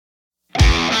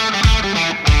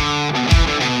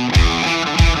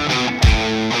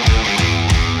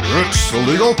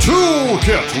Legal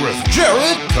Toolkit with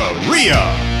Jared Correa.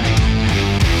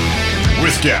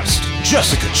 With guest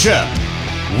Jessica Chen.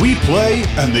 We play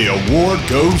and the award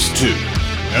goes to.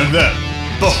 And then,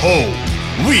 behold,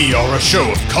 we are a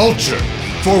show of culture,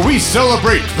 for we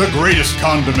celebrate the greatest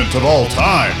condiment of all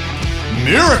time,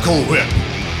 Miracle Whip.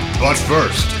 But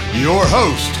first, your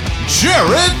host,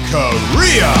 Jared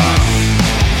Correa.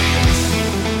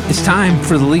 It's time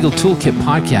for the Legal Toolkit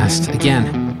podcast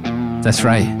again. That's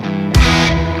right.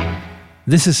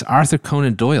 This is Arthur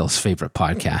Conan Doyle's favorite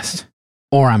podcast.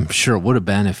 Or I'm sure it would have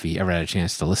been if he ever had a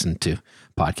chance to listen to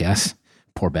podcasts.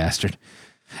 Poor bastard.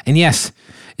 And yes,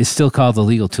 it's still called the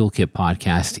Legal Toolkit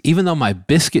podcast, even though my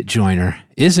biscuit joiner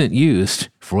isn't used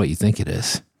for what you think it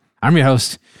is. I'm your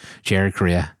host, Jared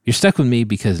Correa. You're stuck with me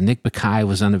because Nick Bakay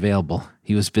was unavailable.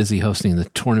 He was busy hosting the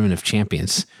Tournament of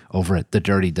Champions over at the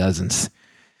Dirty Dozens.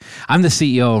 I'm the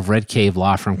CEO of Red Cave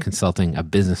Law Firm Consulting, a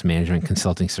business management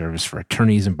consulting service for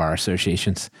attorneys and bar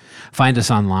associations. Find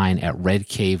us online at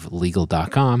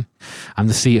redcavelegal.com. I'm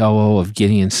the COO of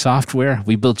Gideon Software.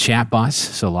 We build chatbots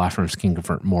so law firms can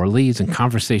convert more leads and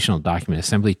conversational document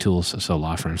assembly tools so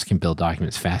law firms can build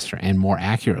documents faster and more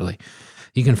accurately.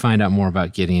 You can find out more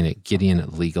about Gideon at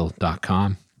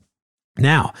gideonlegal.com.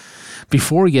 Now,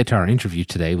 before we get to our interview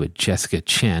today with Jessica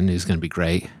Chen, who's going to be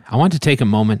great, I want to take a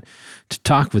moment to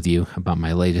talk with you about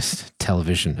my latest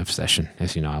television obsession.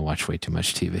 As you know, I watch way too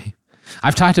much TV.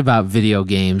 I've talked about video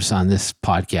games on this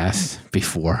podcast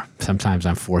before. Sometimes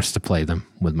I'm forced to play them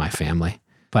with my family,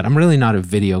 but I'm really not a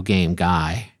video game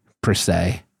guy per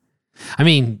se. I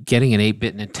mean, getting an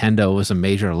 8-bit Nintendo was a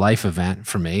major life event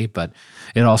for me, but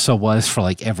it also was for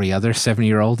like every other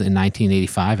 7-year-old in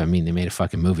 1985. I mean, they made a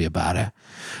fucking movie about it.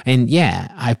 And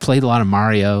yeah, I played a lot of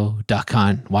Mario, Duck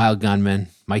Hunt, Wild Gunman,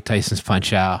 Mike Tyson's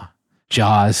Punch-Out,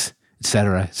 Jaws,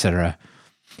 etc., etc.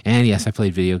 And yes, I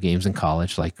played video games in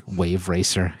college like Wave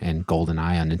Racer and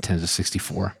GoldenEye on Nintendo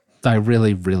 64. I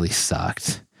really, really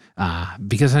sucked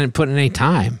because I didn't put any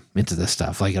time into this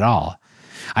stuff, like at all.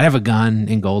 I'd have a gun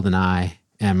in GoldenEye,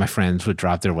 and my friends would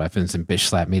drop their weapons and bitch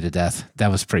slap me to death. That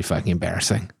was pretty fucking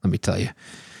embarrassing, let me tell you.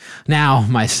 Now,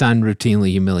 my son routinely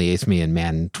humiliates me in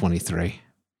Madden 23.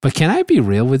 But can I be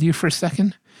real with you for a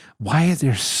second? Why are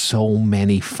there so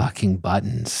many fucking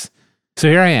buttons? So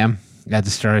here I am at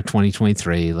the start of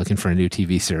 2023 looking for a new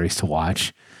TV series to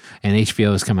watch, and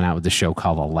HBO is coming out with a show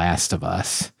called The Last of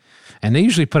Us. And they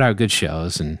usually put out good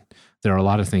shows, and there are a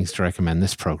lot of things to recommend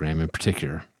this program in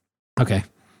particular. Okay,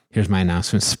 here's my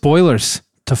announcement. Spoilers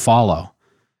to follow.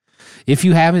 If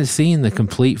you haven't seen the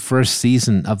complete first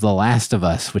season of The Last of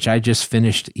Us, which I just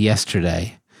finished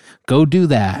yesterday, go do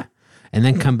that and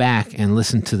then come back and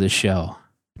listen to the show.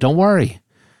 Don't worry.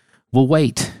 We'll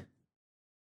wait.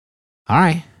 All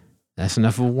right, that's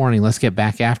enough of a warning. Let's get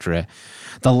back after it.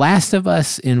 The Last of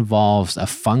Us involves a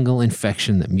fungal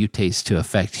infection that mutates to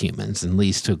affect humans and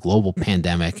leads to a global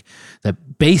pandemic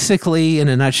that basically, in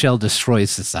a nutshell, destroys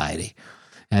society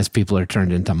as people are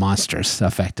turned into monsters,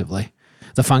 effectively.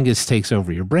 The fungus takes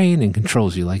over your brain and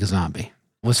controls you like a zombie.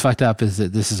 What's fucked up is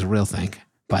that this is a real thing,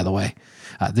 by the way.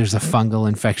 There's a fungal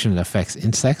infection that affects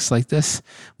insects like this,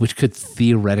 which could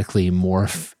theoretically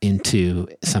morph into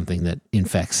something that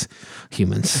infects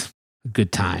humans.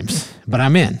 Good times. But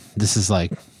I'm in. This is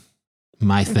like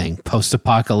my thing.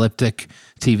 Post-apocalyptic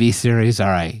TV series. All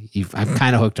right. I'm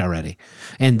kind of hooked already.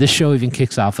 And this show even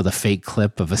kicks off with a fake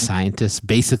clip of a scientist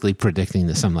basically predicting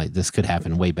that something like this could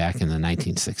happen way back in the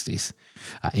 1960s.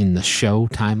 In the show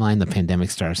timeline, the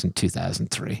pandemic starts in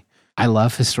 2003. I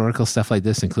love historical stuff like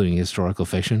this, including historical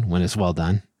fiction, when it's well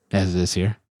done, as it is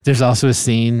here. There's also a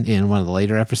scene in one of the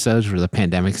later episodes where the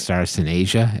pandemic starts in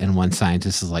Asia and one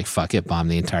scientist is like, fuck it, bomb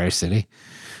the entire city.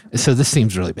 So this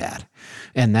seems really bad.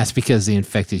 And that's because the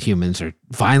infected humans are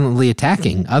violently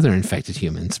attacking other infected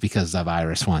humans because the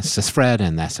virus wants to spread,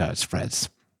 and that's how it spreads.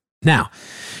 Now,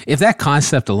 if that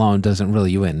concept alone doesn't reel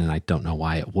you in, and I don't know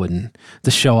why it wouldn't,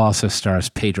 the show also stars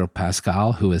Pedro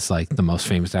Pascal, who is like the most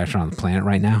famous actor on the planet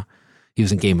right now. He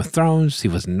was in Game of Thrones. He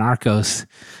was in Narcos.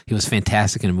 He was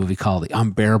fantastic in a movie called The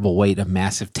Unbearable Weight of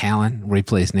Massive Talent, where he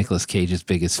plays Nicolas Cage's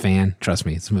biggest fan. Trust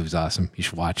me, this movie's awesome. You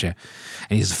should watch it.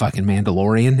 And he's a fucking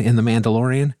Mandalorian in The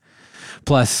Mandalorian.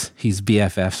 Plus, he's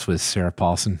BFFs with Sarah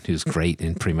Paulson, who's great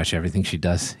in pretty much everything she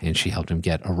does, and she helped him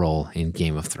get a role in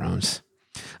Game of Thrones.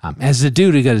 As a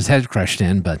dude who got his head crushed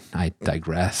in, but I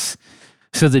digress.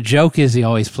 So the joke is he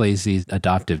always plays these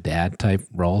adoptive dad type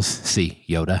roles. See,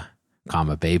 Yoda,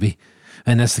 baby.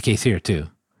 And that's the case here, too.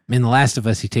 In The Last of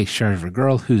Us, he takes charge of a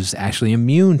girl who's actually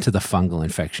immune to the fungal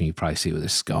infection. You probably see where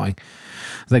this is going.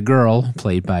 The girl,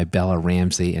 played by Bella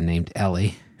Ramsey and named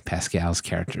Ellie, Pascal's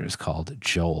character is called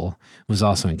Joel, was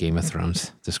also in Game of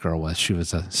Thrones. This girl was. She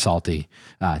was a salty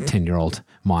 10-year-old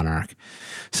monarch.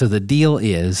 So the deal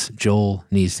is Joel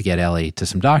needs to get Ellie to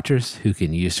some doctors who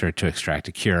can use her to extract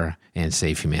a cure and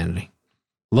save humanity.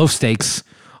 Low stakes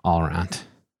all around.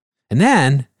 And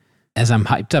then, as I'm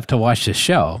hyped up to watch this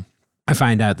show, I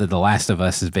find out that The Last of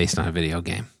Us is based on a video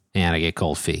game, and I get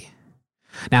cold feet.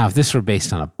 Now, if this were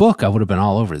based on a book, I would have been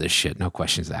all over this shit, no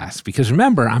questions asked. Because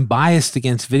remember, I'm biased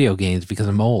against video games because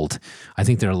I'm old. I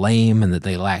think they're lame and that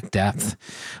they lack depth.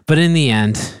 But in the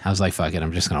end, I was like, fuck it,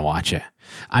 I'm just going to watch it.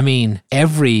 I mean,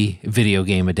 every video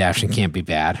game adaptation can't be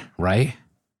bad, right?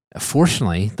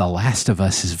 Fortunately, The Last of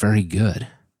Us is very good.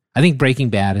 I think Breaking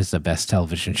Bad is the best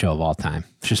television show of all time.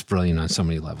 It's just brilliant on so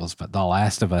many levels. But The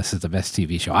Last of Us is the best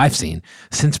TV show I've seen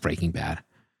since Breaking Bad.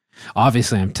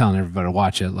 Obviously, I'm telling everybody to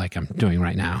watch it like I'm doing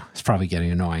right now. It's probably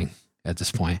getting annoying at this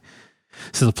point.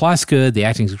 So the plot's good. The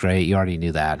acting's great. You already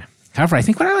knew that. However, I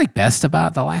think what I like best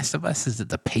about The Last of Us is that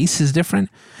the pace is different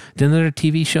than other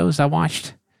TV shows I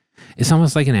watched. It's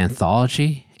almost like an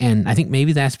anthology. And I think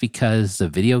maybe that's because the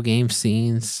video game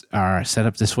scenes are set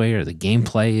up this way or the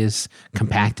gameplay is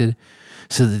compacted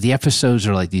so that the episodes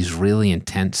are like these really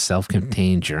intense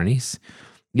self-contained journeys.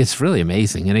 It's really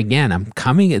amazing. And again, I'm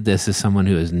coming at this as someone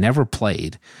who has never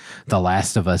played The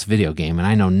Last of Us video game, and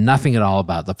I know nothing at all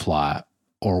about the plot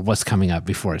or what's coming up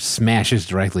before it smashes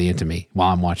directly into me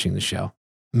while I'm watching the show.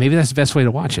 Maybe that's the best way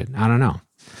to watch it. I don't know.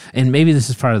 And maybe this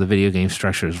is part of the video game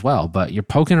structure as well, but you're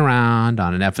poking around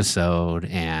on an episode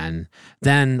and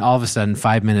then all of a sudden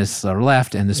 5 minutes are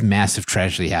left and this massive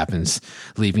tragedy happens,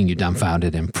 leaving you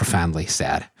dumbfounded and profoundly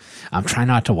sad. Try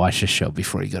not to watch this show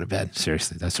before you go to bed.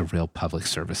 Seriously, that's a real public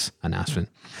service announcement.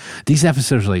 These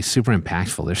episodes are like super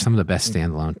impactful. They're some of the best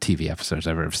standalone TV episodes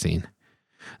I've ever seen.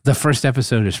 The first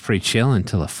episode is pretty chill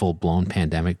until a full-blown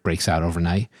pandemic breaks out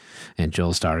overnight and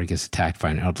Joel's daughter gets attacked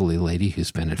by an elderly lady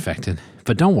who's been infected.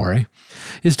 But don't worry,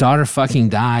 his daughter fucking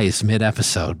dies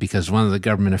mid-episode because one of the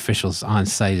government officials on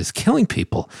site is killing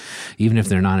people, even if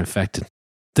they're not infected.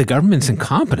 The government's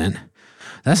incompetent.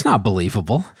 That's not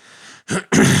believable.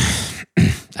 I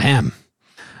am.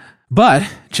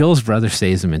 But Joel's brother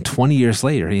saves him, and 20 years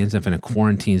later, he ends up in a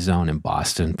quarantine zone in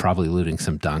Boston, probably looting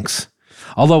some dunks.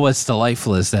 Although what's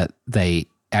delightful is that they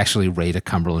actually raid a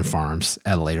Cumberland Farms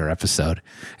at a later episode.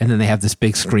 And then they have this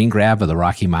big screen grab of the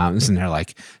Rocky Mountains, and they're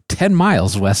like 10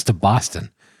 miles west of Boston.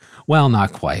 Well,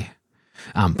 not quite.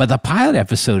 But the pilot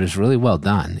episode is really well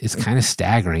done. It's kind of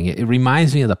staggering. It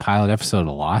reminds me of the pilot episode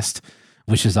of Lost,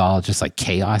 which is all just like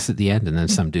chaos at the end, and then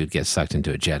some dude gets sucked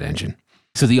into a jet engine.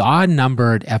 So the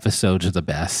odd-numbered episodes are the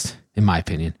best, in my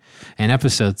opinion. And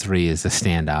episode 3 is a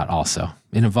standout also.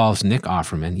 It involves Nick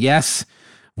Offerman. Yes,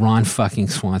 Ron fucking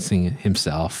Swanson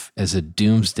himself as a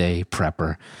doomsday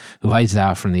prepper who hides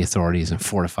out from the authorities and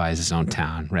fortifies his own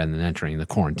town rather than entering the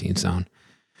quarantine zone.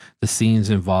 The scenes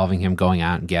involving him going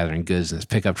out and gathering goods in his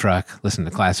pickup truck, listening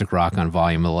to classic rock on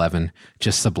volume 11,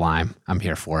 just sublime. I'm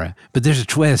here for it. But there's a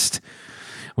twist.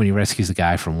 When he rescues a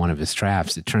guy from one of his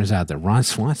traps, it turns out that Ron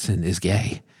Swanson is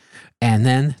gay. And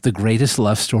then the greatest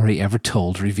love story ever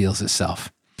told reveals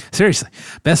itself. Seriously,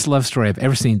 best love story I've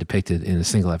ever seen depicted in a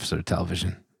single episode of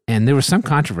television. And there was some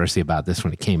controversy about this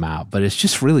when it came out, but it's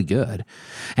just really good.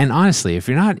 And honestly, if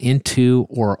you're not into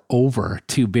or over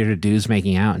two bearded dudes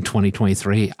making out in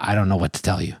 2023, I don't know what to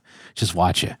tell you. Just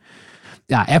watch it.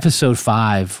 Episode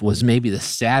 5 was maybe the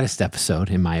saddest episode,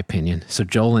 in my opinion. So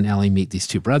Joel and Ellie meet these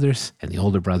two brothers, and the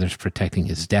older brother's protecting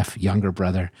his deaf younger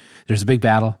brother. There's a big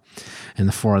battle, and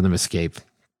the 4 of them escape.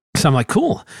 So I'm like,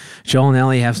 cool. Joel and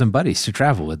Ellie have some buddies to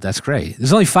travel with. That's great.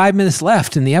 There's only 5 minutes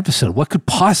left in the episode. What could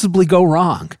possibly go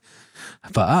wrong?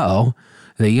 But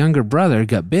the younger brother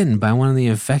got bitten by one of the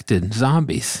infected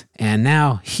zombies, and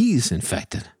now he's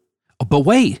infected. Oh, but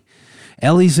wait,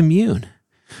 Ellie's immune.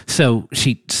 So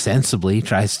she sensibly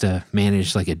tries to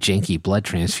manage like a janky blood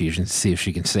transfusion to see if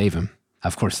she can save him.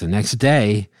 Of course, the next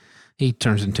day, he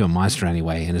turns into a monster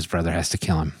anyway, and his brother has to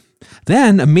kill him.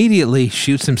 Then immediately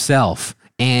shoots himself,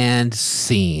 and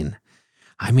scene.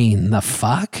 I mean, the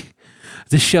fuck?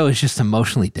 This show is just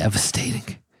emotionally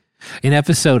devastating. In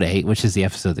episode 8, which is the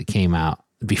episode that came out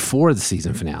before the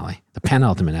season finale, the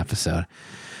penultimate episode,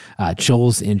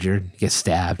 Joel's injured, gets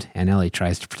stabbed, and Ellie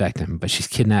tries to protect him, but she's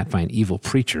kidnapped by an evil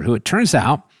preacher who it turns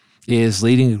out is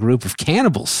leading a group of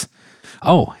cannibals.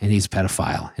 Oh, and he's a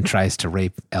pedophile and tries to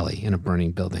rape Ellie in a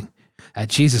burning building.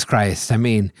 Jesus Christ. I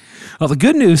mean, well, the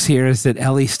good news here is that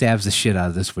Ellie stabs the shit out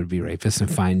of this would-be rapist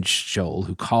and finds Joel,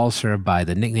 who calls her by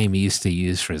the nickname he used to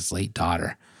use for his late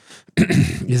daughter.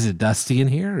 Is it Dusty in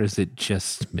here, or is it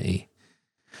just me?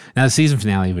 Now, the season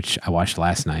finale, which I watched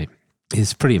last night,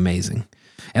 is pretty amazing.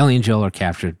 Ellie and Joel are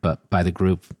captured, but by the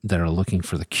group that are looking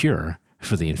for the cure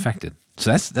for the infected.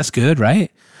 So that's good,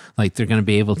 right? Like they're going to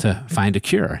be able to find a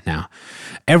cure now.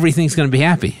 Everything's going to be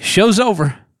happy. Show's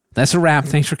over. That's a wrap.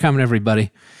 Thanks for coming,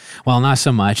 everybody. Well, not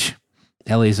so much.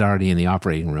 Ellie's already in the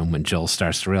operating room when Joel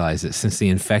starts to realize that since the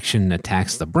infection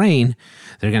attacks the brain,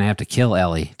 they're going to have to kill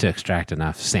Ellie to extract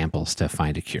enough samples to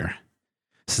find a cure.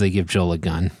 So they give Joel a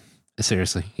gun.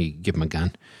 Seriously, you give him a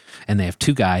gun. And they have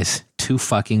two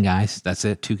fucking guys. That's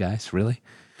it, two guys, really?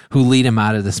 Who lead him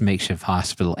out of this makeshift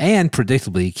hospital. And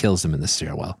predictably, he kills him in the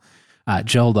stairwell.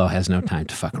 Joel, though, has no time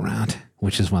to fuck around,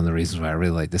 which is one of the reasons why I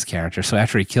really like this character. So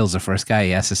after he kills the first guy,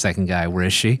 he asks the second guy, where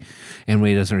is she? And when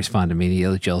he doesn't respond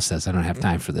immediately, Joel says, I don't have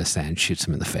time for this, and shoots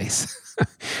him in the face.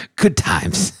 Good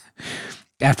times.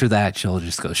 After that, Joel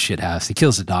just goes shithouse. He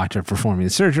kills the doctor performing the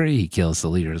surgery. He kills the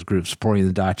leader of the group supporting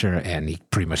the doctor, and he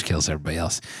pretty much kills everybody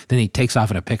else. Then he takes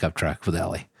off in a pickup truck with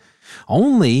Ellie.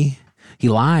 Only he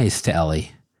lies to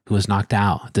Ellie, who was knocked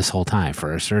out this whole time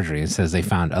for her surgery, and says they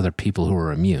found other people who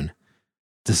were immune.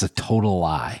 This is a total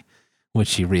lie, which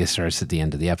she reasserts at the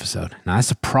end of the episode. Now,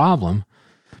 that's a problem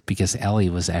because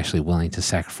Ellie was actually willing to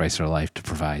sacrifice her life to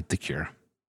provide the cure.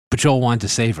 But Joel wanted to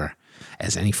save her,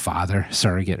 as any father,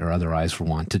 surrogate, or otherwise would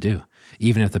want to do,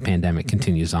 even if the pandemic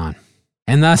continues on.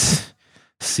 And thus,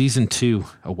 season 2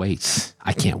 awaits.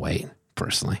 I can't wait,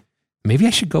 personally. Maybe I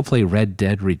should go play Red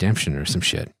Dead Redemption or some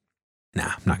shit. Nah,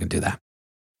 I'm not going to do that.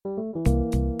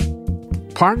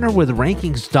 Partner with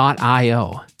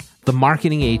Rankings.io, the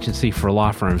marketing agency for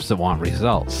law firms that want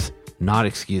results, not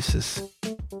excuses.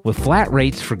 With flat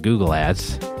rates for Google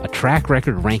ads, a track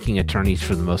record ranking attorneys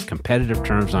for the most competitive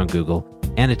terms on Google,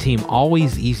 and a team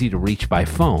always easy to reach by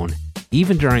phone,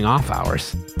 even during off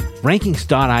hours,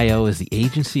 Rankings.io is the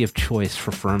agency of choice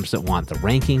for firms that want the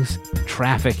rankings,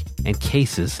 traffic, and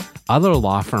cases other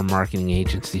law firm marketing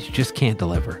agencies just can't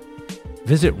deliver.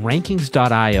 Visit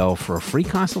Rankings.io for a free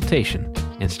consultation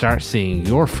and start seeing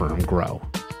your firm grow.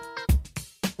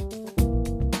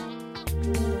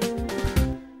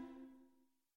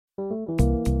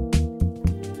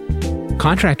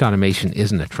 Contract automation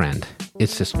isn't a trend.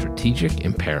 It's a strategic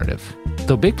imperative.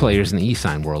 Though big players in the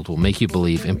e-sign world will make you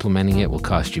believe implementing it will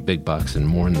cost you big bucks and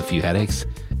more than a few headaches,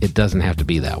 it doesn't have to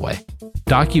be that way.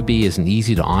 DocuB is an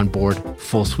easy-to-onboard,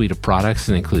 full suite of products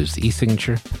that includes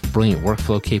e-signature, brilliant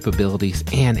workflow capabilities,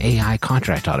 and AI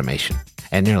contract automation,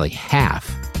 at nearly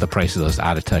half the price of those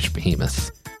out-of-touch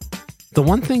behemoths. The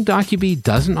one thing DocuB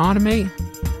doesn't automate?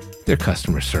 Their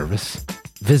customer service.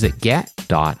 Visit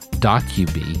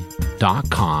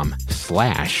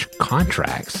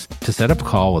get.docub.com/contracts to set up a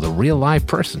call with a real live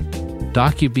person.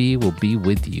 DocuB will be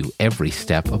with you every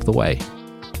step of the way.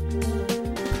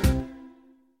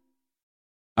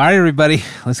 All right, everybody,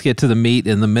 let's get to the meat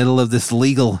in the middle of this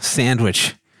legal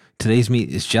sandwich. Today's meat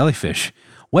is jellyfish.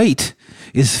 Wait,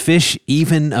 is fish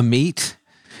even a meat?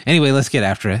 Anyway, let's get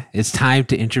after it. It's time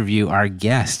to interview our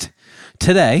guest.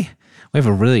 Today, we have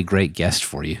a really great guest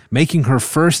for you, making her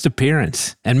first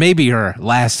appearance and maybe her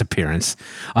last appearance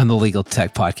on the Legal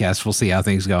Tech Podcast. We'll see how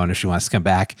things go and if she wants to come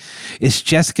back. It's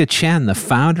Jessica Chen, the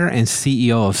founder and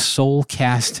CEO of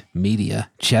Soulcast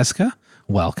Media. Jessica,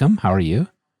 welcome. How are you?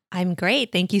 I'm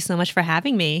great. Thank you so much for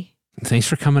having me. Thanks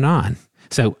for coming on.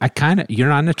 So you're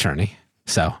not an attorney,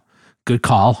 so good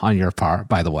call on your part,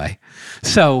 by the way.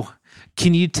 So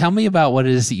can you tell me about what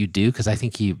it is that you do? Because I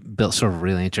think you built sort of a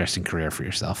really interesting career for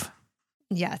yourself.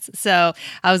 Yes. So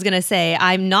I was going to say,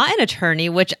 I'm not an attorney,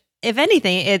 which, if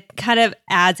anything, it kind of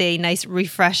adds a nice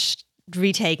refreshed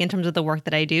retake in terms of the work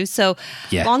that I do. So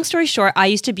long story short, I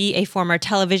used to be a former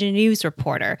television news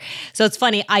reporter. So it's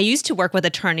funny, I used to work with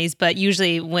attorneys, but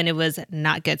usually when it was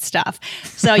not good stuff.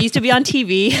 So I used to be on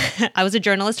TV. I was a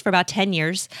journalist for about 10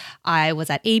 years. I was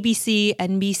at ABC,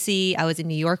 NBC. I was in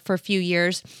New York for a few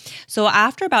years. So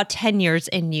after about 10 years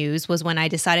in news was when I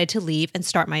decided to leave and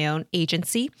start my own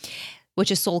agency,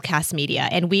 which is Soulcast Media.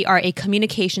 And we are a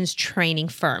communications training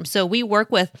firm. So we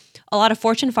work with a lot of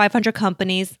Fortune 500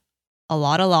 companies, a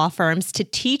lot of law firms to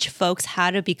teach folks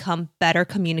how to become better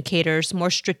communicators, more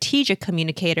strategic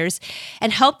communicators,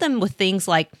 and help them with things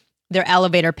like their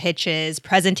elevator pitches,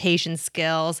 presentation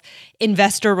skills,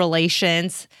 investor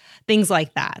relations, things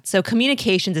like that. So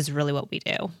communications is really what we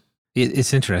do.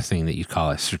 It's interesting that you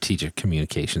call it strategic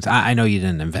communications. I know you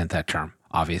didn't invent that term,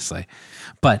 obviously,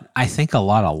 but I think a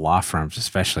lot of law firms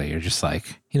especially are just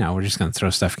like, we're just going to throw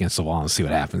stuff against the wall and see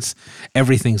what happens.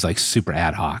 Everything's like super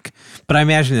ad hoc, but I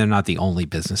imagine they're not the only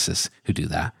businesses who do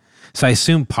that. So I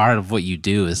assume part of what you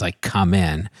do is like come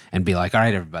in and be like, all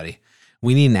right, everybody,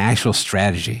 we need an actual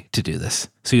strategy to do this.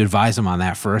 So you advise them on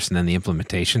that first and then the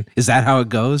implementation. Is that how it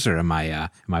goes, or am I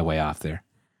way off there?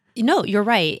 No, you're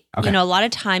right. Okay. A lot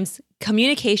of times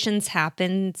communications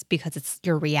happens because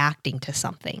you're reacting to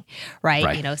something,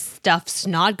 right? Stuff's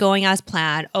not going as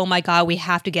planned. Oh my God, we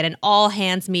have to get an all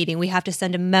hands meeting. We have to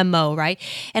send a memo, right?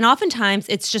 And oftentimes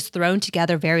it's just thrown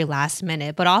together very last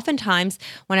minute. But oftentimes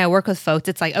when I work with folks,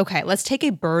 it's like, okay, let's take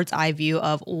a bird's eye view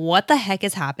of what the heck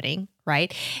is happening,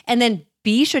 right? And then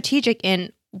be strategic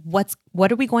in what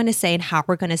are we going to say and how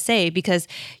we're going to say, because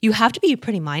you have to be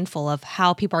pretty mindful of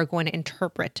how people are going to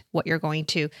interpret what you're going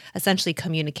to essentially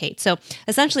communicate. So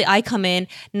essentially I come in,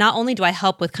 not only do I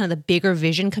help with kind of the bigger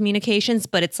vision communications,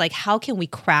 but it's like, how can we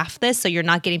craft this so you're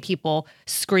not getting people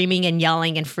screaming and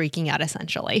yelling and freaking out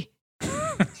essentially?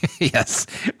 Yes,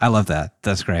 I love that.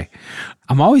 That's great.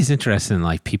 I'm always interested in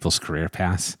like people's career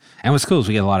paths. And what's cool is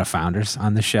we get a lot of founders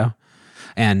on this show.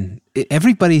 And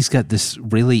everybody's got this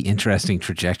really interesting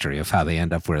trajectory of how they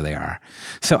end up where they are.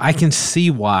 So I can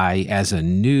see why, as a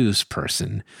news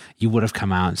person, you would have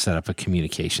come out and set up a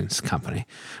communications company.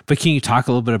 But can you talk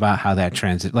a little bit about how that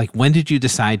transit? Like, when did you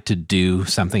decide to do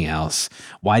something else?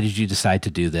 Why did you decide to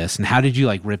do this? And how did you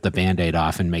like rip the Band-Aid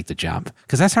off and make the jump?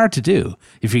 Because that's hard to do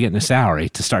if you're getting a salary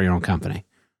to start your own company.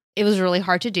 It was really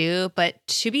hard to do, but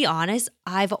to be honest,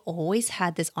 I've always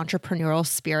had this entrepreneurial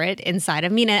spirit inside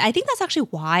of me. And I think that's actually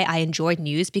why I enjoyed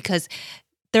news, because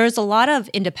there's a lot of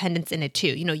independence in it too.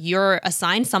 You're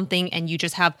assigned something and you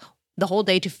just have the whole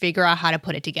day to figure out how to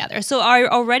put it together. So I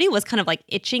already was kind of like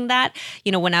itching that,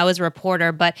 when I was a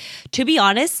reporter. But to be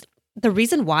honest, the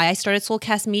reason why I started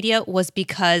Soulcast Media was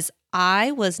because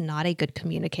I was not a good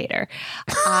communicator.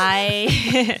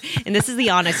 And this is the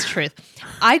honest truth.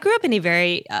 I grew up in a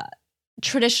very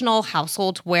traditional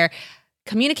household where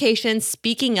communication,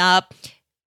 speaking up,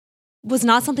 was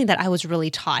not something that I was really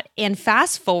taught. And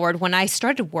fast forward, when I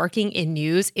started working in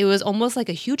news, it was almost like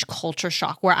a huge culture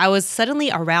shock where I was suddenly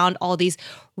around all these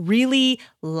really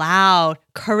loud,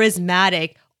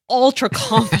 charismatic, ultra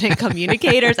confident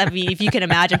communicators. I mean, if you can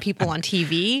imagine people on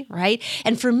TV, right?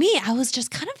 And for me, I was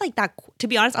just kind of like that. To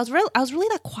be honest, I was really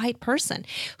that quiet person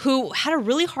who had a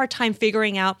really hard time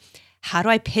figuring out, how do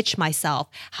I pitch myself?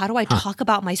 How do I talk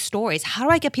about my stories? How do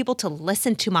I get people to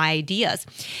listen to my ideas?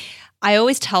 I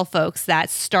always tell folks that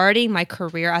starting my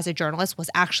career as a journalist was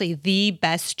actually the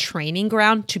best training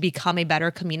ground to become a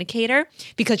better communicator,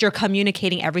 because you're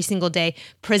communicating every single day,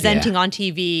 presenting on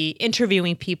TV,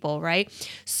 interviewing people, right?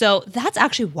 So that's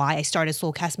actually why I started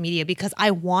Soulcast Media, because I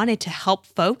wanted to help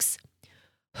folks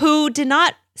who did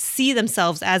not see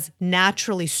themselves as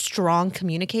naturally strong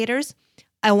communicators.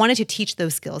 I wanted to teach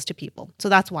those skills to people. So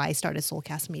that's why I started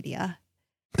Soulcast Media.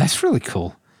 That's really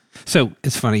cool. So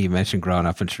it's funny you mentioned growing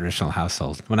up in a traditional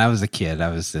household. When I was a kid, I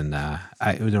was in, there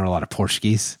were a lot of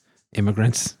Portuguese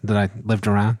immigrants that I lived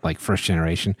around, like first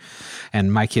generation.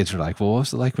 And my kids were like, well, what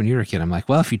was it like when you were a kid? I'm like,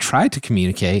 well, if you tried to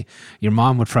communicate, your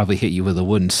mom would probably hit you with a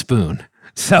wooden spoon.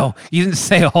 So you didn't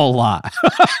say a whole lot.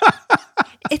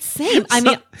 It's same. I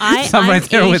mean, I'm right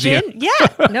there Asian. With you.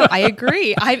 Yeah, no, I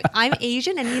agree. I'm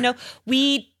Asian, and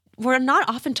we're not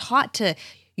often taught to.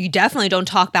 You definitely don't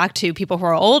talk back to people who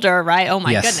are older, right? Oh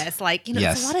my goodness. Like,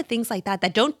 there's a lot of things like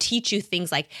that don't teach you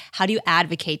things like, how do you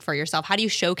advocate for yourself? How do you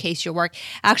showcase your work?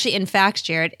 Actually, in fact,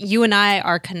 Jared, you and I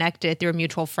are connected through a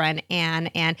mutual friend, Anne,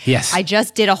 and I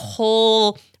just did a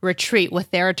whole retreat with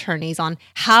their attorneys on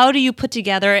how do you put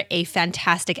together a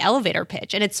fantastic elevator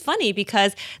pitch? And it's funny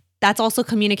because that's also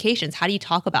communications. How do you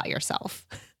talk about yourself?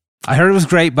 I heard it was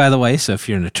great, by the way. So if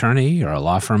you're an attorney or a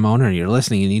law firm owner and you're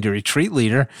listening, you need a retreat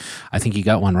leader, I think you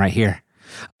got one right here.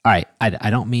 All right.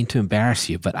 I don't mean to embarrass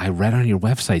you, but I read on your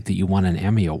website that you won an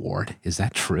Emmy Award. Is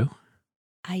that true?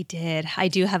 I did. I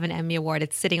do have an Emmy Award.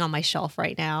 It's sitting on my shelf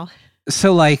right now.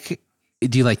 So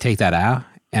do you take that out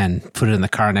and put it in the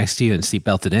car next to you and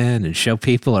seatbelt it in and show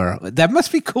people? Or that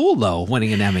must be cool though,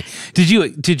 winning an Emmy. Did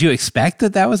you expect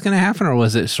that was going to happen, or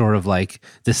was it sort of like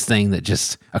this thing that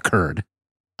just occurred?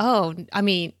 Oh, I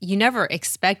mean, you never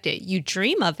expect it. You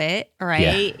dream of it,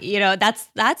 right? Yeah.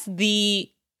 That's the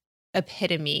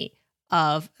epitome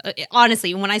of,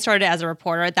 honestly, when I started as a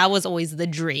reporter, that was always the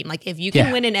dream. Like, if you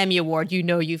can win an Emmy Award,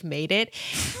 you've made it.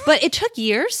 But it took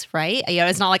years, right?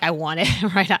 It's not like I won it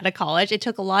right out of college. It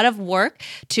took a lot of work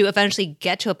to eventually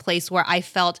get to a place where I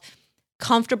felt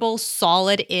comfortable,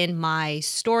 solid in my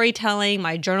storytelling,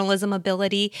 my journalism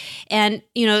ability. And,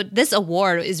 this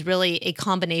award is really a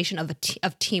combination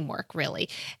of teamwork, really.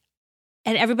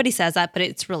 And everybody says that, but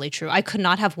it's really true. I could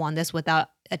not have won this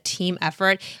without a team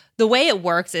effort. The way it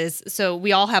works is, so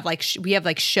we all have we have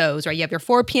shows, right? You have your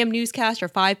 4 p.m. newscast or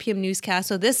 5 p.m. newscast.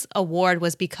 So this award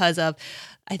was because of,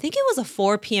 I think it was a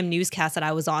 4 p.m. newscast that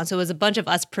I was on. So it was a bunch of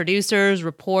us producers,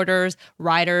 reporters,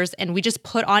 writers, and we just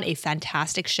put on a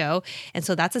fantastic show. And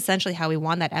so that's essentially how we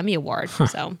won that Emmy Award.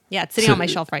 So yeah, it's sitting on my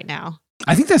shelf right now.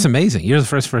 I think that's amazing. You're the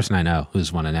first person I know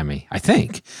who's won an Emmy, I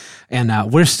think.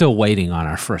 And we're still waiting on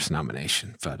our first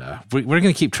nomination, but we're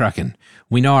going to keep trucking.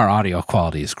 We know our audio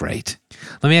quality is great.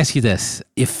 Let me ask you this.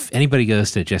 If anybody goes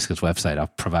to Jessica's website, I'll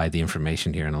provide the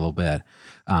information here in a little bit.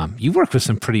 You work with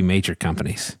some pretty major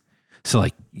companies. So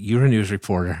like you're a news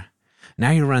reporter. Now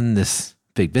you're running this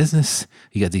big business.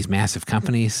 You got these massive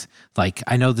companies. Like,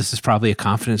 I know this is probably a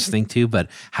confidence thing too, but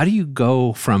how do you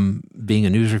go from being a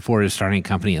news reporter to starting a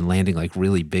company and landing like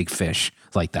really big fish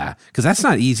like that? Because that's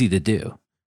not easy to do.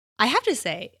 I have to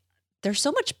say, there's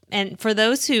so much, and for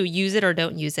those who use it or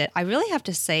don't use it, I really have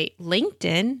to say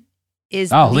LinkedIn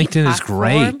is LinkedIn is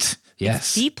great. Yes.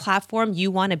 It's the platform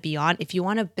you want to be on if you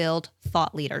want to build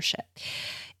thought leadership.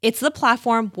 It's the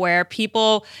platform where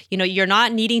people, you're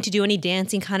not needing to do any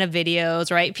dancing kind of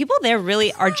videos, right? People there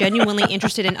really are genuinely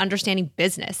interested in understanding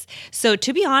business. So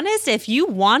to be honest, if you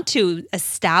want to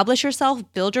establish yourself,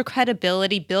 build your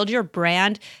credibility, build your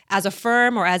brand as a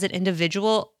firm or as an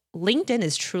individual, LinkedIn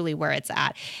is truly where it's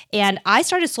at. And I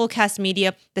started Soulcast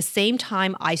Media the same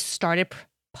time I started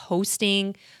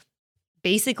posting,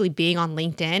 basically being on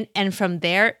LinkedIn. And from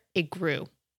there, it grew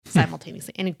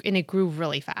simultaneously, and it grew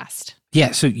really fast.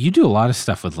 Yeah, so you do a lot of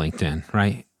stuff with LinkedIn,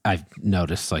 right? I've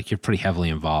noticed like you're pretty heavily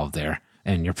involved there,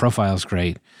 and your profile is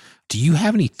great. Do you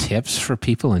have any tips for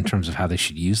people in terms of how they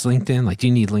should use LinkedIn? Like, do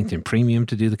you need LinkedIn Premium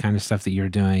to do the kind of stuff that you're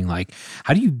doing? Like,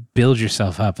 how do you build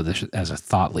yourself up as a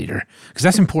thought leader? Because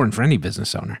that's important for any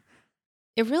business owner.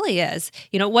 It really is.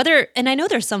 And I know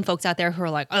there's some folks out there who are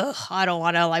like, oh, I don't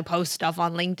want to post stuff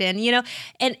on LinkedIn,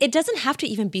 and it doesn't have to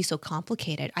even be so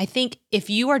complicated. I think if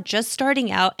you are just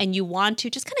starting out and you want to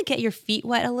just kind of get your feet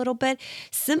wet a little bit,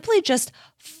 simply just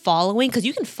following, because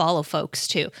you can follow folks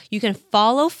too. You can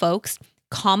follow folks,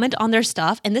 comment on their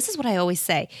stuff. And this is what I always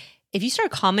say. If you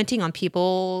start commenting on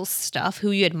people's stuff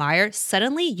who you admire,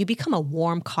 suddenly you become a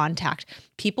warm contact.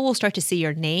 People will start to see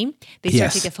your name. They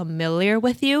start to get familiar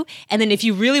with you. And then if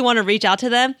you really want to reach out to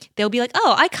them, they'll be like,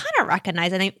 oh, I kind of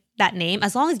recognize that name,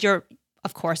 as long as you're,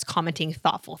 of course, commenting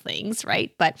thoughtful things,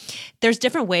 right? But there's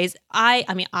different ways.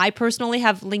 I personally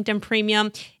have LinkedIn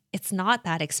Premium. It's not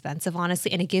that expensive,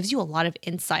 honestly, and it gives you a lot of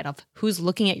insight of who's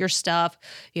looking at your stuff,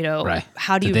 right.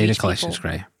 How do you reach people. The reach data collection is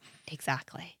great.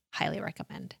 Exactly. Highly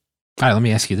recommend. All right, let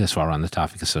me ask you this while we're on the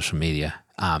topic of social media.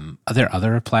 Are there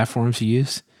other platforms you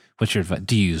use?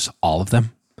 Do you use all of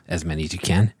them, as many as you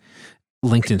can?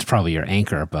 LinkedIn's probably your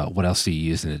anchor, but what else do you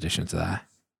use in addition to that?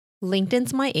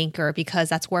 LinkedIn's my anchor because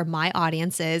that's where my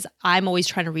audience is. I'm always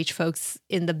trying to reach folks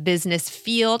in the business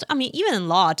field. Even in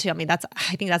law too. I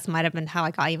think that's might have been how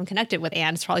I got even connected with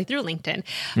Anne. It's probably through LinkedIn,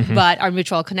 but our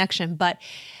mutual connection. But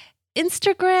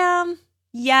Instagram,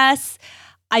 yes.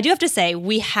 I do have to say,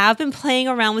 we have been playing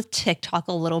around with TikTok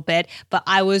a little bit, but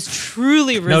I was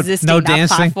truly resisting that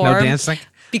platform. No dancing?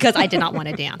 Because I did not want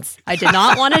to dance. I did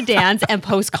not want to dance and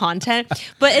post content.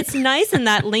 But it's nice in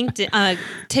that LinkedIn,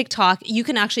 TikTok, you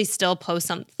can actually still post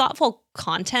some thoughtful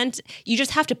content. You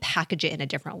just have to package it in a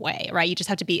different way, right? It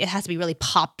has to be really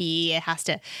poppy. It has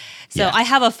to. So I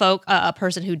have a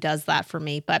person who does that for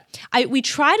me. But we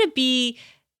try to be,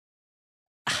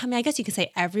 I guess you could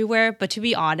say everywhere, but to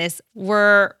be honest,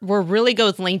 we're really go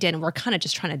with LinkedIn. We're kind of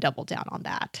just trying to double down on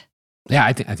that. Yeah,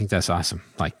 I think that's awesome.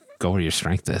 Like, go where your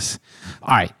strength is.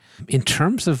 All right. In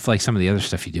terms of like some of the other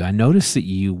stuff you do, I noticed that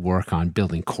you work on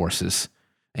building courses,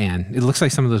 and it looks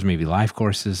like some of those may be live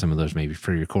courses, some of those may be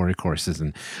pre-recorded courses,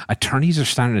 and attorneys are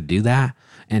starting to do that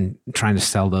and trying to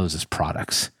sell those as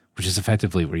products, which is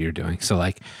effectively what you're doing. So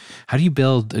like, how do you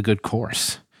build a good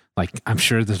course? Like, I'm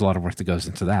sure there's a lot of work that goes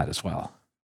into that as well.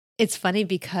 It's funny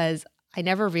because I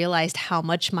never realized how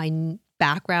much my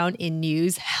background in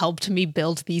news helped me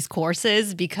build these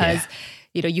courses because,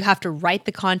 you have to write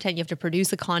the content, you have to produce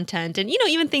the content, and,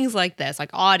 even things like this, like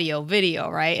audio, video,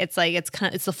 right? It's like,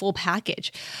 it's the full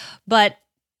package. But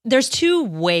there's two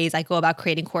ways I go about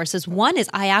creating courses. One is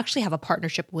I actually have a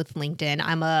partnership with LinkedIn.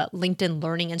 I'm a LinkedIn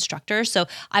learning instructor. So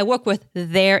I work with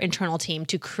their internal team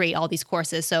to create all these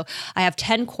courses. So I have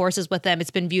 10 courses with them. It's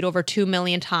been viewed over 2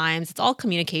 million times. It's all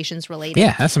communications related.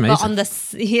 Yeah, that's amazing.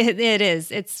 But it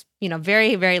is. It's,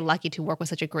 very, very lucky to work with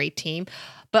such a great team.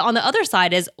 But on the other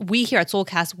side is we here at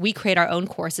Soulcast, we create our own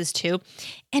courses too.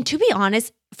 And to be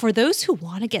honest, for those who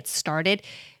want to get started,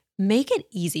 make it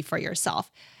easy for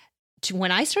yourself.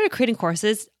 when I started creating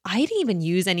courses, I didn't even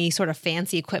use any sort of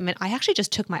fancy equipment. I actually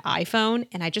just took my iPhone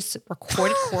and I just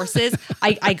recorded courses.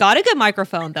 I got a good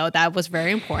microphone though. That was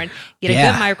very important. Get a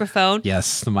good microphone.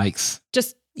 Yes, the mics.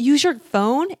 Just use your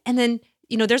phone. And then,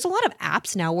 there's a lot of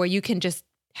apps now where you can just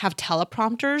have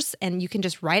teleprompters and you can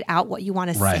just write out what you want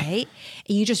to say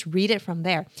and you just read it from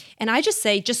there. And I just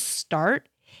say, just start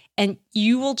and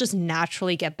you will just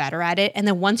naturally get better at it. And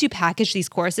then once you package these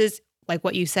courses, like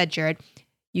what you said, Jared,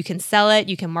 you can sell it,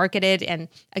 you can market it, and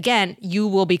again, you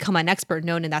will become an expert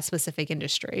known in that specific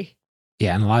industry.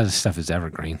 Yeah, and a lot of this stuff is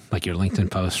evergreen. Like your LinkedIn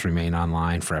posts remain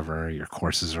online forever. Your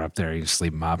courses are up there. You just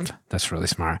leave them up. That's really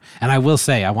smart. And I will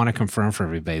say, I want to confirm for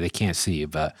everybody, they can't see you,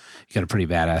 but you got a pretty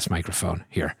badass microphone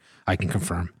here. I can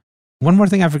confirm. One more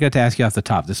thing I forgot to ask you off the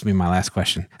top. This will be my last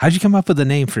question. How'd you come up with the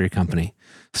name for your company?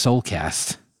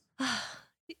 Soulcast.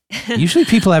 Usually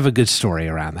people have a good story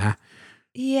around that.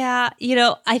 Yeah,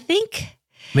 I think...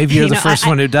 Maybe you're the first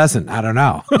one who doesn't. I don't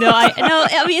know. No,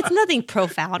 I mean, it's nothing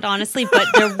profound, honestly, but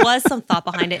there was some thought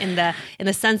behind it in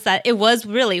the sense that it was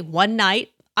really one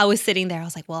night I was sitting there. I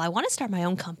was like, well, I want to start my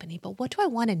own company, but what do I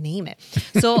want to name it?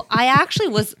 So I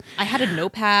had a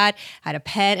notepad, I had a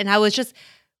pen, and I was just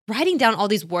writing down all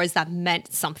these words that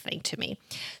meant something to me.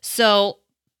 So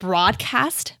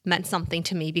broadcast meant something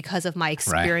to me because of my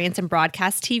experience in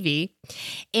broadcast TV.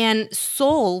 And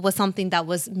soul was something that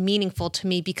was meaningful to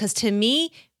me because to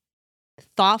me,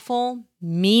 thoughtful,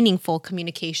 meaningful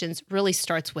communications really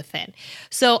starts within.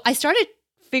 So I started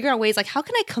figuring out ways like, how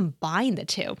can I combine the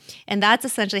two? And that's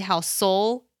essentially how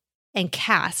soul and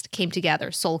cast came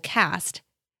together, Soulcast.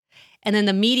 And then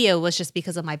the media was just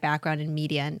because of my background in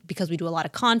media and because we do a lot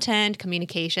of content,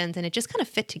 communications, and it just kind of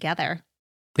fit together.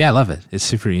 Yeah, I love it. It's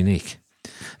super unique.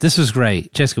 This was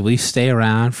great. Jessica, will you stay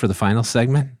around for the final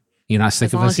segment? You're not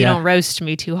sick of us yet? As long as you don't roast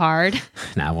me too hard.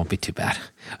 No, it won't be too bad.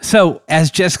 So, as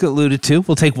Jessica alluded to,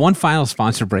 we'll take one final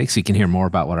sponsor break so you can hear more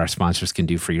about what our sponsors can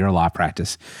do for your law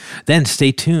practice. Then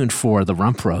stay tuned for the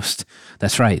rump roast.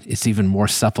 That's right. It's even more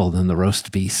supple than the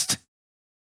roast beast.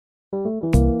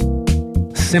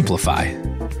 Simplify.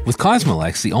 With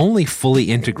Cosmolex, the only fully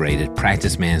integrated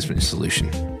practice management solution.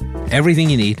 Everything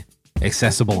you need,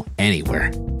 accessible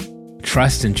anywhere.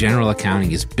 Trust and general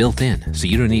accounting is built in, so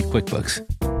you don't need QuickBooks.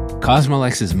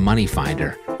 Cosmolex's Money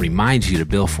Finder reminds you to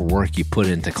bill for work you put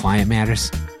into client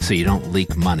matters so you don't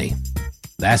leak money.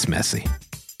 That's messy.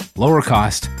 Lower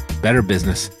cost, better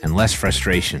business, and less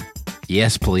frustration.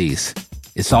 Yes, please.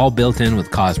 It's all built in with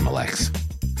Cosmolex.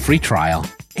 Free trial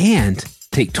and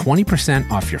take 20%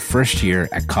 off your first year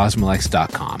at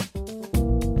cosmolex.com.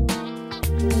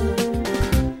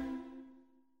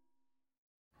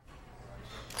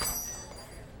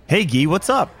 Hey, Guy, what's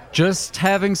up? Just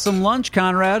having some lunch,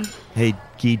 Conrad. Hey,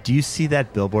 Guy, do you see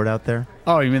that billboard out there?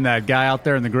 Oh, you mean that guy out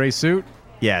there in the gray suit?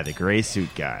 Yeah, the gray suit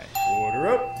guy. Order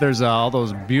up. There's all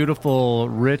those beautiful,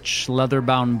 rich,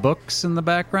 leather-bound books in the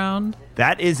background.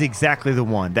 That is exactly the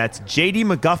one. That's J.D.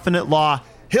 McGuffin at Law.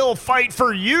 He'll fight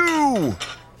for you!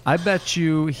 I bet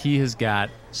you he has got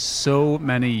so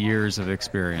many years of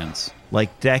experience.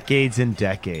 Like decades and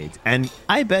decades. And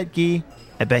I bet he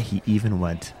even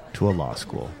went to a law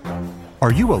school.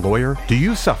 Are you a lawyer? Do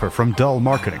you suffer from dull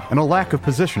marketing and a lack of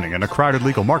positioning in a crowded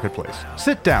legal marketplace?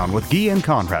 Sit down with Guy and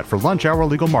Conrad for Lunch Hour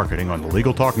Legal Marketing on the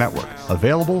Legal Talk Network.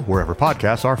 Available wherever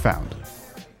podcasts are found.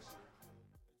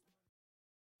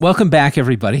 Welcome back,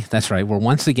 everybody. That's right. We're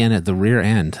once again at the rear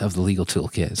end of the legal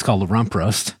toolkit. It's called the Rump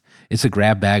Roast. It's a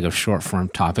grab bag of short-form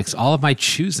topics, all of my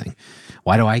choosing.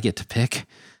 Why do I get to pick?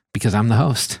 Because I'm the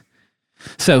host.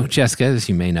 So, Jessica, as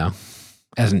you may know,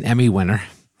 as an Emmy winner,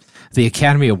 the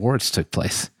Academy Awards took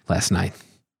place last night.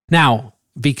 Now,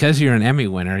 because you're an Emmy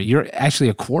winner, you're actually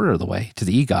a quarter of the way to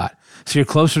the EGOT. So you're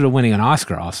closer to winning an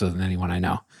Oscar also than anyone I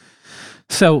know.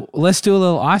 So let's do a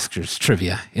little Oscars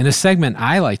trivia in a segment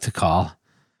I like to call,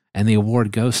 And the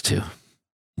Award Goes To.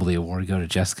 Will the award go to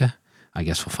Jessica? I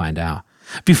guess we'll find out.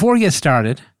 Before we get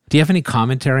started, do you have any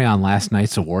commentary on last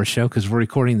night's award show? Because we're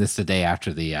recording this the day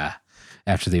after the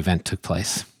event took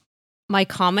place. My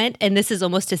comment, and this is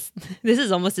almost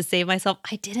to save myself.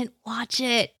 I didn't watch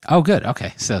it. Oh, good.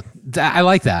 Okay, so I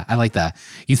like that.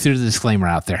 You threw the disclaimer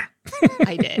out there.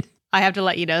 I did. I have to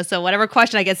let you know. So whatever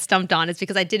question I get stumped on is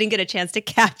because I didn't get a chance to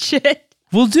catch it.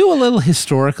 We'll do a little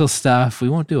historical stuff. We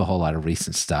won't do a whole lot of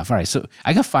recent stuff. All right, so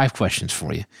I got 5 questions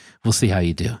for you. We'll see how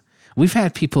you do. We've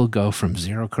had people go from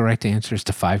 0 correct answers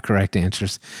to 5 correct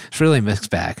answers. It's really a mixed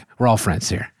bag. We're all friends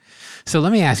here. So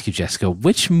let me ask you, Jessica,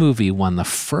 which movie won the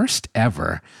first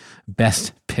ever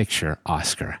Best Picture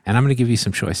Oscar? And I'm going to give you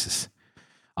some choices.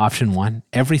 Option 1,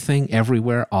 Everything,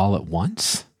 Everywhere, All at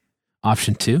Once.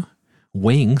 Option 2,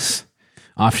 Wings.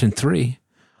 Option 3,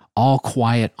 All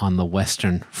Quiet on the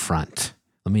Western Front.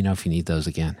 Let me know if you need those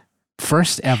again.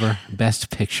 First ever Best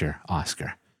Picture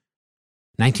Oscar.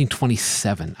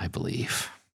 1927, I believe.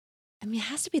 I mean, it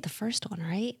has to be the first one,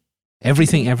 right?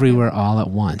 Everything, Everywhere, All at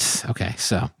Once. Okay,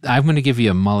 so I'm going to give you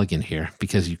a mulligan here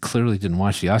because you clearly didn't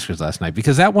watch the Oscars last night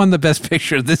because that won the Best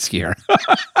Picture this year.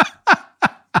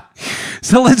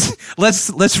 So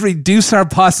let's reduce our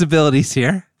possibilities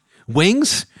here.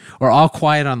 Wings or All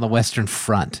Quiet on the Western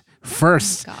Front?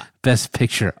 First Best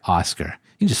Picture Oscar.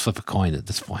 You can just flip a coin at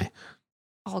this point.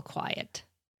 All Quiet.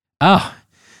 Oh,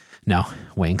 no.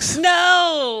 Wings.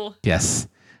 No. Yes.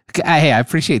 Hey, I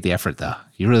appreciate the effort, though.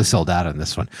 You really sold out on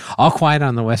this one. All Quiet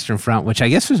on the Western Front, which I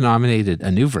guess was nominated,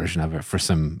 a new version of it, for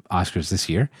some Oscars this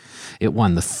year. It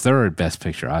won the third Best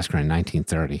Picture Oscar in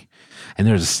 1930. And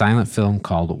there's a silent film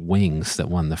called Wings that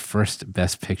won the first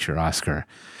Best Picture Oscar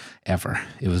ever.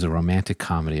 It was a romantic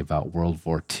comedy about World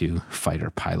War II fighter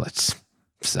pilots.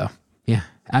 So, yeah.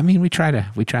 I mean, we try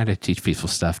to teach people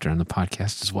stuff during the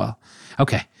podcast as well.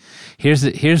 Okay.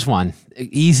 Here's one.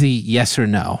 Easy yes or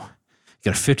no.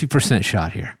 You got a 50%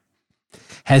 shot here.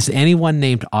 Has anyone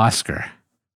named Oscar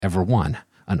ever won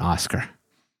an Oscar?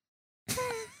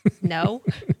 No.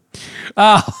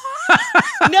 Oh.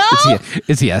 No.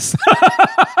 It's yes.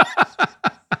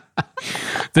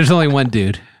 There's only one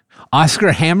dude.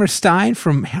 Oscar Hammerstein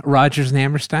from Rodgers and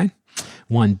Hammerstein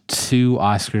won 2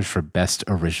 Oscars for Best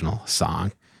Original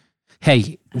Song.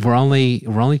 Hey, we're only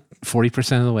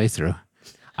 40% of the way through.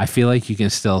 I feel like you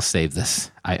can still save this.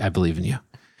 I believe in you.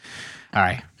 All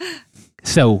right.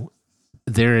 So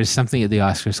there is something at the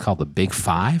Oscars called the Big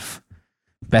Five: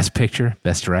 Best Picture,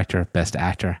 Best Director, Best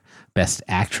Actor, Best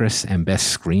Actress, and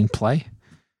Best Screenplay.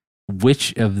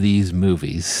 Which of these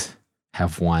movies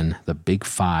have won the Big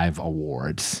Five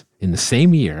awards in the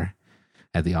same year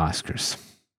at the Oscars?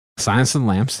 Silence of the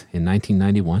Lambs in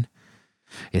 1991.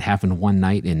 It Happened One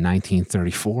Night in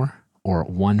 1934. Or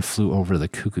One Flew Over the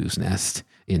Cuckoo's Nest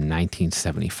in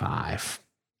 1975.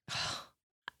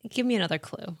 Give me another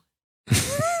clue.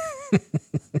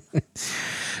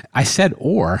 I said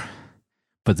or,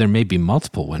 but there may be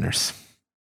multiple winners,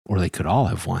 or they could all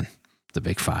have won the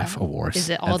Big Five awards. Is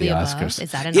it all at the above? Oscars.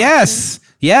 Is that an Yes,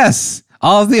 option? yes,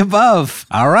 all of the above.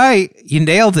 All right, you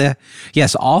nailed it.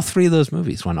 Yes, all 3 of those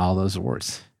movies won all those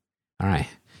awards. All right,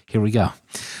 here we go.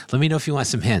 Let me know if you want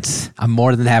some hints. I'm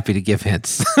more than happy to give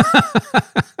hints.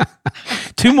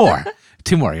 2 more.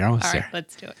 2 more. You're almost All there. right,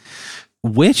 let's do it.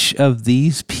 Which of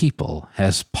these people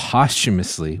has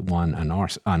posthumously won an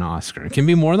Oscar? It can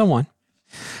be more than one.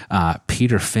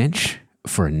 Peter Finch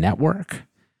for Network,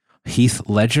 Heath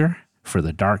Ledger for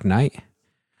The Dark Knight,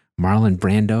 Marlon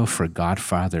Brando for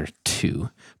Godfather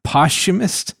 2.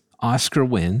 Posthumous Oscar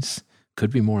wins. Could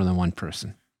be more than one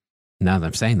person. Now that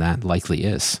I'm saying that, likely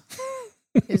is.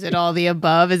 Is it all the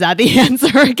above? Is that the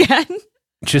answer again?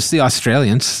 Just the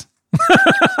Australians.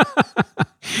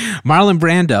 Marlon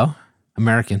Brando,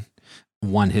 American,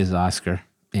 won his Oscar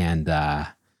and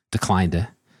declined it.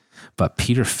 But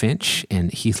Peter Finch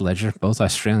and Heath Ledger, both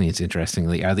Australians,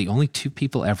 interestingly, are the only 2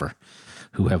 people ever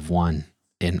who have won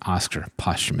an Oscar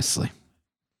posthumously.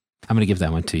 I'm going to give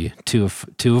that one to you. 2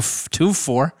 of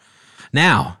 4.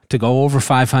 Now, to go over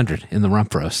 500 in the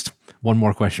rump roast, one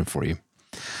more question for you.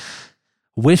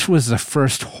 Which was the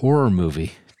first horror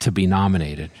movie to be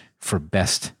nominated for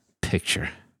Best Picture?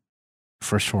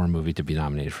 First horror movie to be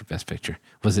nominated for Best Picture.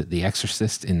 Was it The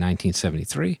Exorcist in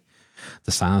 1973,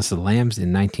 The Silence of the Lambs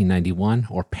in 1991,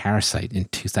 or Parasite in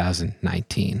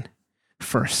 2019?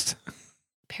 First.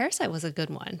 Parasite was a good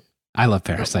one. I love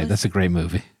Parasite. That's a great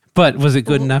movie. But was it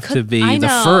good enough to be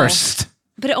the first?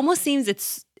 But it almost seems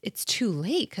it's too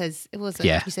late because it was,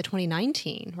 like you said,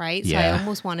 2019, right? So I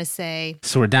almost want to say...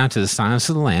 So we're down to The Silence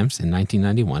of the Lambs in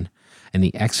 1991 and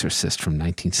The Exorcist from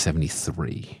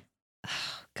 1973.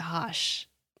 Gosh.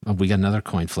 Oh, we got another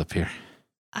coin flip here.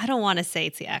 I don't want to say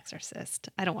it's The Exorcist.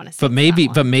 I don't want to say But maybe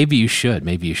you should.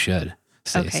 Maybe you should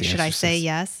say okay, should I say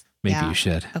yes? Maybe you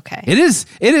should. Okay. It is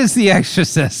The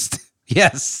Exorcist.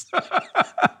 Yes.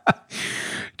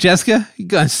 Jessica, you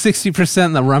got 60%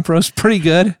 in the rump roast. Pretty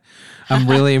good. I'm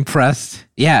really impressed.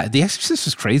 Yeah, The Exorcist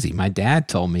was crazy. My dad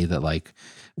told me that like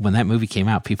when that movie came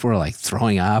out, people were like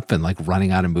throwing up and like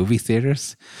running out of movie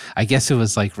theaters. I guess it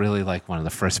was like really like one of the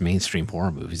first mainstream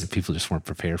horror movies and people just weren't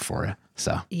prepared for it.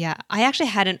 So yeah, I've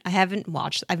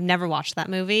never watched that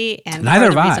movie. And neither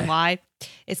have the I. reason why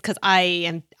is because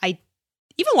I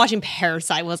even watching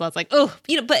Parasite I was like, oh,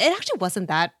 but it actually wasn't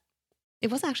that. It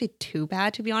wasn't actually too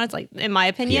bad, to be honest. Like, in my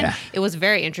opinion, It was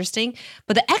very interesting.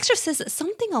 But The Exorcist,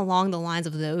 something along the lines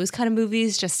of those kind of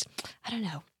movies, just, I don't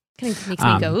know, kind of makes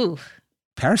me go, ooh.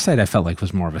 Parasite, I felt like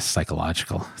was more of a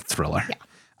psychological thriller.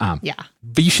 Yeah.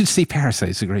 But you should see Parasite.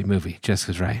 It's a great movie.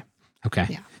 Jessica's right. Okay.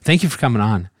 Yeah. Thank you for coming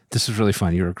on. This was really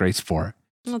fun. You were a great sport.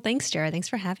 Well, thanks, Jared. Thanks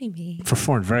for having me.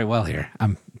 Performed very well here.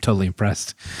 I'm totally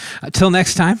impressed. Till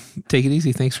next time, take it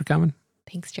easy. Thanks for coming.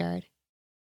 Thanks, Jared.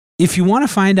 If you want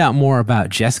to find out more about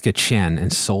Jessica Chen and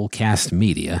Soulcast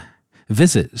Media,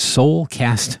 visit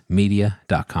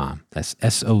soulcastmedia.com. That's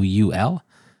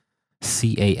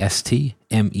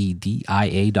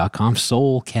SOULCASTMEDIA.com,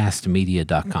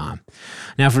 soulcastmedia.com.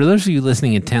 Now, for those of you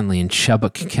listening intently in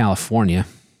Chubbuck, California,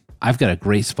 I've got a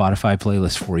great Spotify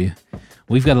playlist for you.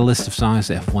 We've got a list of songs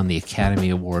that have won the Academy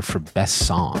Award for Best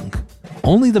Song.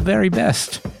 Only the very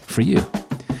best for you,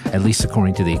 at least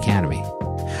according to the Academy.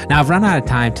 Now, I've run out of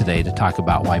time today to talk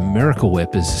about why Miracle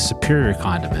Whip is a superior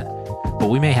condiment, but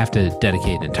we may have to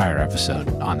dedicate an entire episode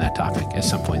on that topic at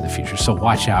some point in the future, so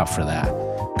watch out for that.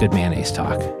 Good mayonnaise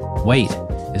talk. Wait,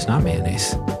 it's not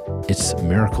mayonnaise. It's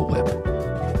Miracle Whip.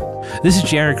 This is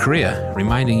Jared Correa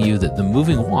reminding you that the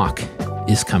moving walk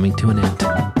is coming to an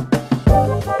end.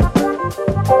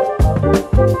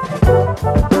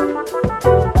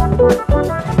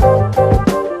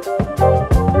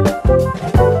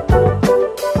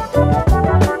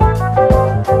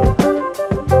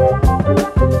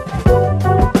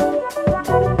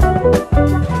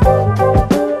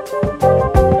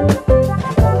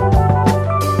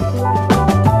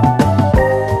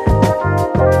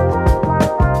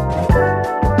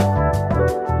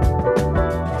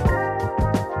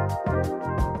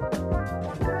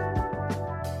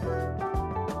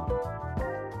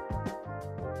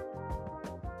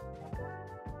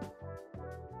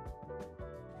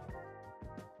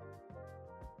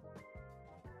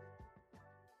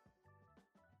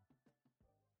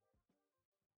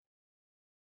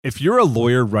 If you're a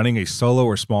lawyer running a solo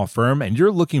or small firm and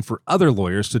you're looking for other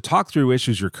lawyers to talk through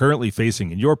issues you're currently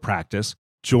facing in your practice,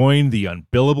 join the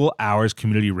Unbillable Hours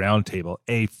Community Roundtable,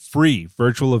 a free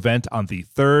virtual event on the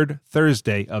third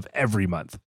Thursday of every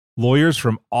month. Lawyers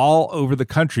from all over the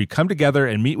country come together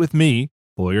and meet with me,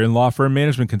 lawyer and law firm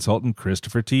management consultant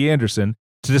Christopher T. Anderson,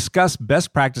 to discuss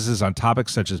best practices on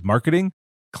topics such as marketing,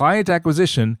 client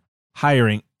acquisition,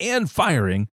 hiring and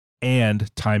firing,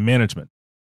 and time management.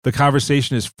 The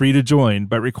conversation is free to join,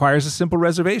 but requires a simple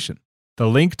reservation. The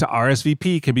link to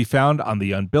RSVP can be found on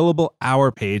the Unbillable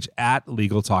Hour page at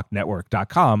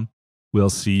LegalTalkNetwork.com. We'll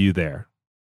see you there.